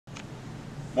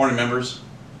Morning, members.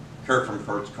 Kurt from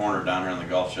Kurt's Corner down here in the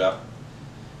golf shop.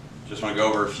 Just want to go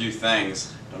over a few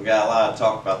things. Don't got a lot to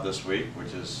talk about this week,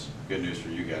 which is good news for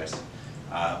you guys.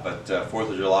 But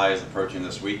 4th of July is approaching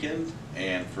this weekend,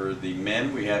 and for the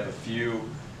men we have a few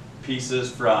pieces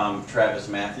from Travis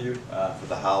Matthew for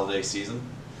the holiday season.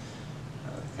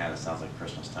 Kind of sounds like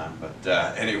Christmas time,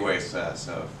 but anyways,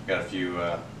 so we've got a few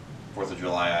 4th of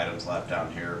July items left down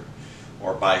here,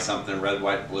 or buy something red,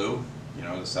 white, blue, you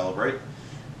know, to celebrate.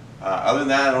 Other than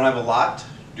that, I don't have a lot.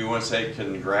 Do want to say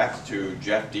congrats to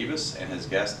Jeff Davis and his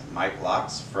guest Mike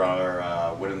Locks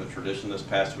for winning the tradition this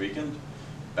past weekend.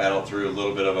 Battled through a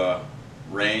little bit of a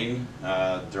rain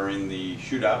during the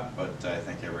shootout, but I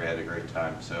think everybody had a great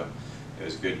time. So it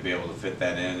was good to be able to fit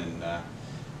that in, and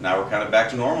now we're kind of back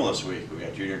to normal this week. We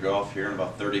got junior golf here in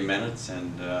about 30 minutes,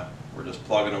 and we're just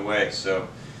plugging away. So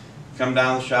come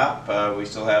down the shop. We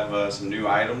still have some new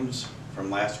items from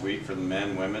last week for the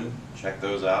men, women. Check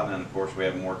those out, and of course we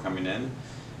have more coming in.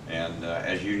 And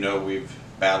as you know, we've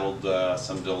battled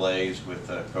some delays with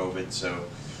COVID, so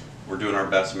we're doing our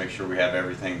best to make sure we have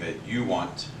everything that you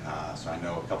want. So I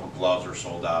know a couple gloves are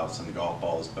sold out, some golf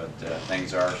balls, but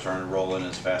things are starting to roll in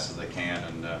as fast as they can,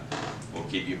 and we'll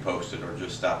keep you posted, or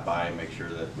just stop by and make sure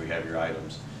that we have your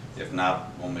items. If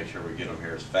not, we'll make sure we get them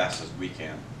here as fast as we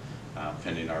can,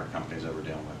 pending our companies that we're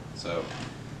dealing with. So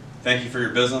thank you for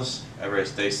your business. Everybody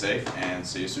stay safe, and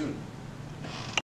see you soon.